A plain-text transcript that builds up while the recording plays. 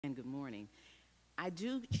And good morning. I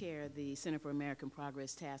do chair the Center for American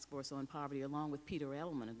Progress Task Force on Poverty along with Peter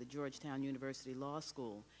Edelman of the Georgetown University Law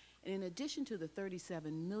School. And in addition to the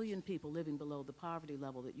 37 million people living below the poverty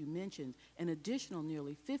level that you mentioned, an additional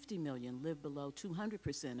nearly 50 million live below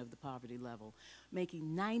 200% of the poverty level,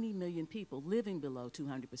 making 90 million people living below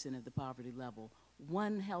 200% of the poverty level.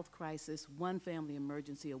 One health crisis, one family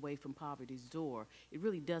emergency away from poverty's door. It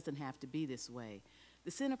really doesn't have to be this way.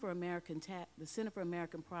 The Center for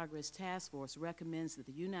American Progress Task Force recommends that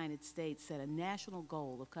the United States set a national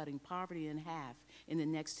goal of cutting poverty in half in the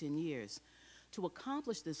next 10 years. To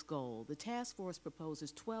accomplish this goal, the task force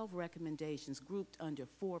proposes 12 recommendations grouped under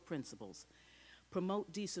 4 principles.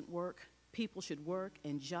 Promote decent work, people should work,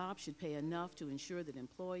 and jobs should pay enough to ensure that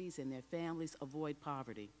employees and their families avoid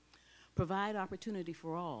poverty. Provide opportunity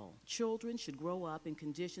for all. Children should grow up in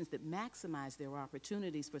conditions that maximize their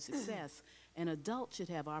opportunities for success, and adults should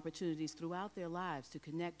have opportunities throughout their lives to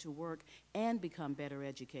connect to work and become better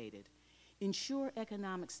educated. Ensure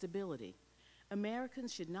economic stability.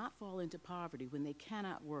 Americans should not fall into poverty when they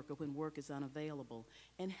cannot work or when work is unavailable,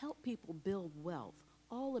 and help people build wealth.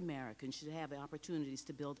 All Americans should have the opportunities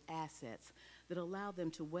to build assets that allow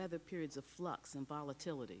them to weather periods of flux and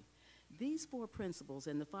volatility. These 4 principles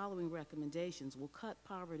and the following recommendations will cut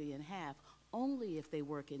poverty in half only if they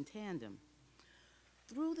work in tandem.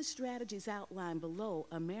 Through the strategies outlined below,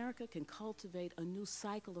 America can cultivate a new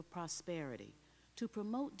cycle of prosperity. To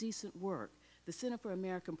promote decent work, the Center for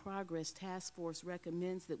American Progress Task Force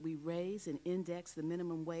recommends that we raise and index the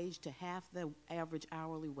minimum wage to half the average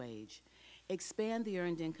hourly wage, expand the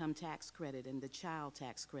Earned Income Tax Credit and the Child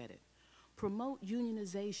Tax Credit, promote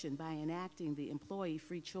unionization by enacting the Employee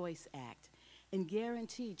Free Choice Act, and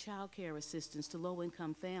guarantee child care assistance to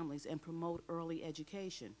low-income families and promote early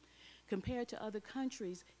education. Compared to other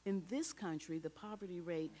countries, in this country, the poverty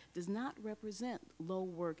rate does not represent low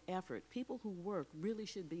work effort. People who work really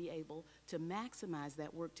should be able to maximize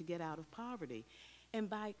that work to get out of poverty. And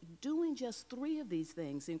by doing just 3 of these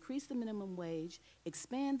things, increase the minimum wage,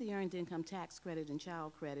 expand the Earned Income Tax Credit and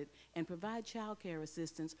Child Credit, and provide child care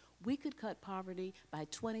assistance, we could cut poverty by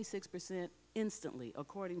 26% instantly,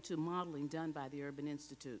 according to modeling done by the Urban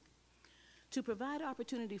Institute. To provide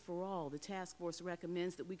opportunity for all, the task force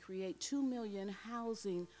recommends that we create 2 million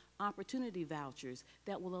housing opportunity vouchers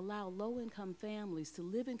that will allow low-income families to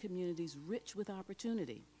live in communities rich with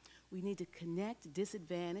opportunity. We need to connect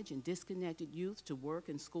disadvantaged and disconnected youth to work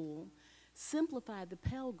and school, simplify the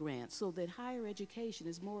Pell Grant so that higher education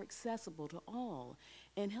is more accessible to all,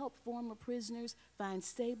 and help former prisoners find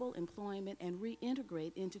stable employment and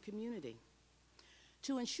reintegrate into community.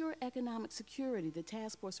 To ensure economic security, the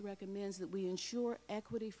task force recommends that we ensure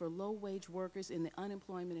equity for low-wage workers in the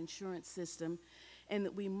unemployment insurance system, and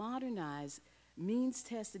that we modernize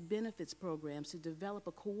means-tested benefits programs to develop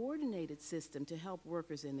a coordinated system to help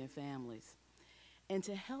workers and their families. And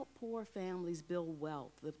to help poor families build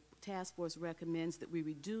wealth, the task force recommends that we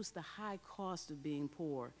reduce the high cost of being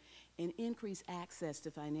poor and increase access to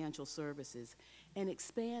financial services, and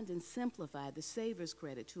expand and simplify the Savers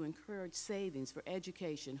Credit to encourage savings for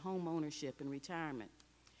education, home ownership, and retirement.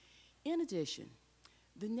 In addition,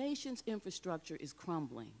 the nation's infrastructure is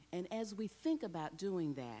crumbling, and as we think about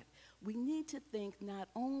doing that, we need to think not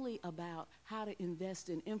only about how to invest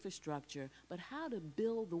in infrastructure, but how to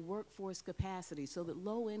build the workforce capacity so that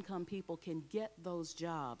low-income people can get those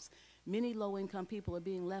jobs. Many low-income people are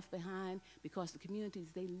being left behind because the communities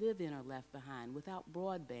they live in are left behind, without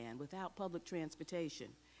broadband, without public transportation.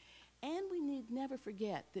 And we need never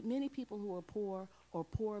forget that many people who are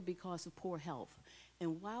poor because of poor health.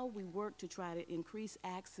 And while we work to try to increase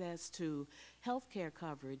access to health care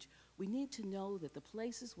coverage, we need to know that the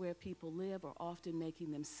places where people live are often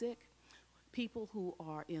making them sick. People who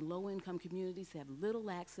are in low-income communities have little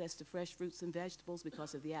access to fresh fruits and vegetables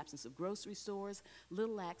because of the absence of grocery stores,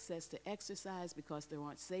 little access to exercise because there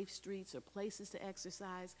aren't safe streets or places to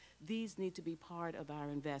exercise. These need to be part of our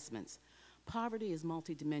investments. Poverty is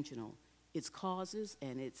multidimensional. Its causes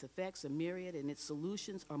and its effects are myriad, and its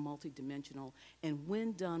solutions are multidimensional. And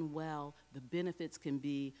when done well, the benefits can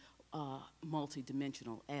be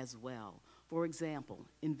multidimensional as well. For example,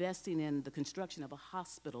 investing in the construction of a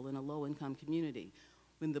hospital in a low-income community,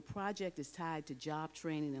 when the project is tied to job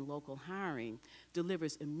training and local hiring,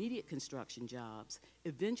 delivers immediate construction jobs,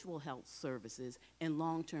 eventual health services, and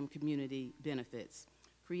long-term community benefits.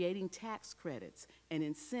 Creating tax credits and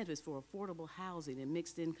incentives for affordable housing in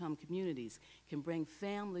mixed-income communities can bring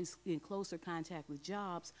families in closer contact with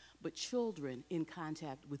jobs, but children in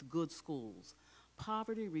contact with good schools.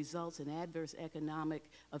 Poverty results in adverse economic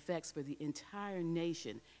effects for the entire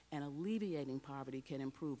nation, and alleviating poverty can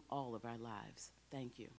improve all of our lives. Thank you.